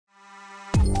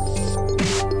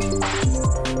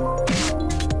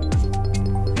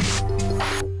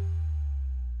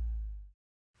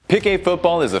Pick8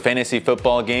 Football is a fantasy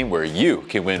football game where you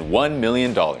can win $1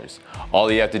 million. All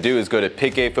you have to do is go to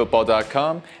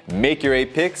pick8football.com, make your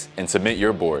 8 picks, and submit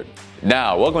your board.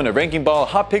 Now, welcome to RankingBall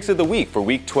Hot Picks of the Week for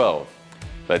Week 12.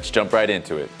 Let's jump right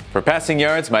into it. For passing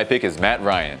yards, my pick is Matt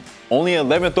Ryan. Only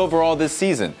 11th overall this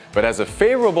season, but has a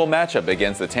favorable matchup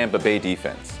against the Tampa Bay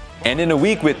defense. And in a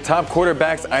week with top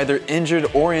quarterbacks either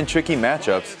injured or in tricky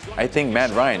matchups, I think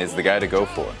Matt Ryan is the guy to go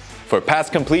for. For pass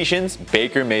completions,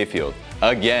 Baker Mayfield.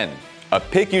 Again, a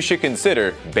pick you should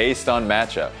consider based on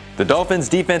matchup. The Dolphins'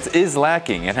 defense is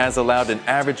lacking and has allowed an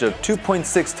average of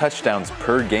 2.6 touchdowns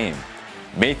per game.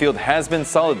 Mayfield has been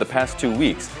solid the past 2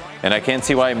 weeks, and I can't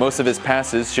see why most of his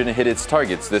passes shouldn't hit its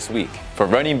targets this week. For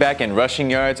running back and rushing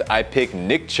yards, I pick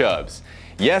Nick Chubb.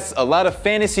 Yes, a lot of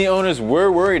fantasy owners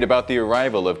were worried about the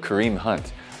arrival of Kareem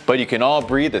Hunt, but you can all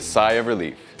breathe a sigh of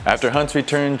relief. After Hunt's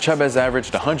return, Chubb has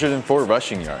averaged 104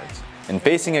 rushing yards. And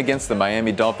facing against the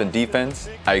Miami Dolphin defense,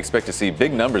 I expect to see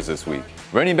big numbers this week.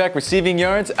 Running back receiving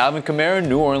yards, Alvin Kamara,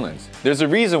 New Orleans. There's a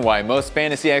reason why most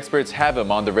fantasy experts have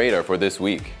him on the radar for this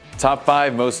week. Top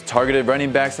 5 most targeted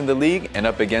running backs in the league and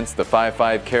up against the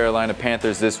 5-5 Carolina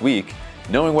Panthers this week.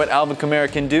 Knowing what Alvin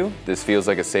Kamara can do, this feels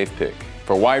like a safe pick.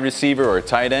 For wide receiver or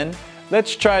tight end,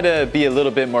 let's try to be a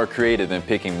little bit more creative than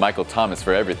picking Michael Thomas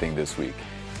for everything this week.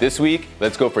 This week,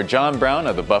 let's go for John Brown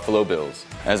of the Buffalo Bills.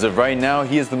 As of right now,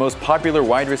 he is the most popular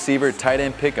wide receiver tight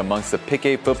end pick amongst the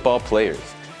Pick8 Football players.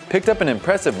 Picked up an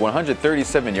impressive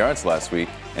 137 yards last week,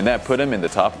 and that put him in the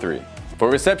top 3.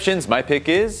 For receptions, my pick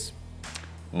is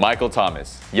Michael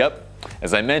Thomas. Yep,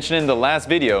 as I mentioned in the last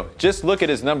video, just look at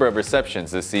his number of receptions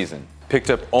this season.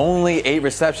 Picked up only 8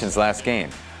 receptions last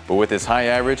game, but with his high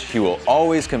average, he will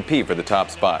always compete for the top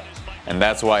spot. And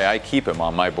that's why I keep him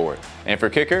on my board. And for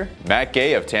kicker, Matt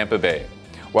Gay of Tampa Bay.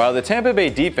 While the Tampa Bay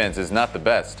defense is not the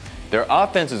best, their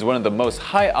offense is one of the most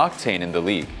high-octane in the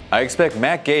league. I expect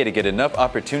Matt Gay to get enough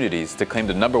opportunities to claim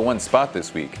the #1 spot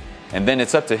this week, and then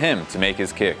it's up to him to make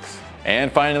his kicks.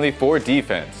 And finally, for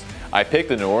defense, I picked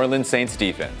the New Orleans Saints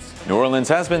defense. New Orleans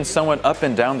has been somewhat up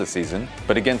and down this season,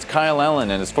 but against Kyle Allen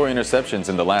and his 4 interceptions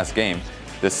in the last game,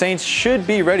 the Saints should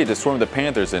be ready to swarm the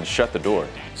Panthers and shut the door.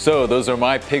 So those are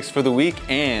my picks for the week,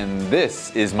 and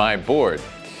this is my board.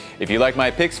 If you like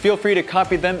my picks, feel free to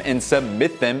copy them and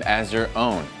submit them as your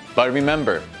own. But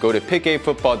remember, go to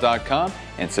pick8football.com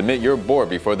and submit your board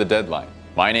before the deadline.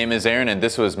 My name is Aaron, and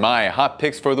this was my Hot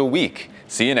Picks for the week.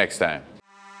 See you next time.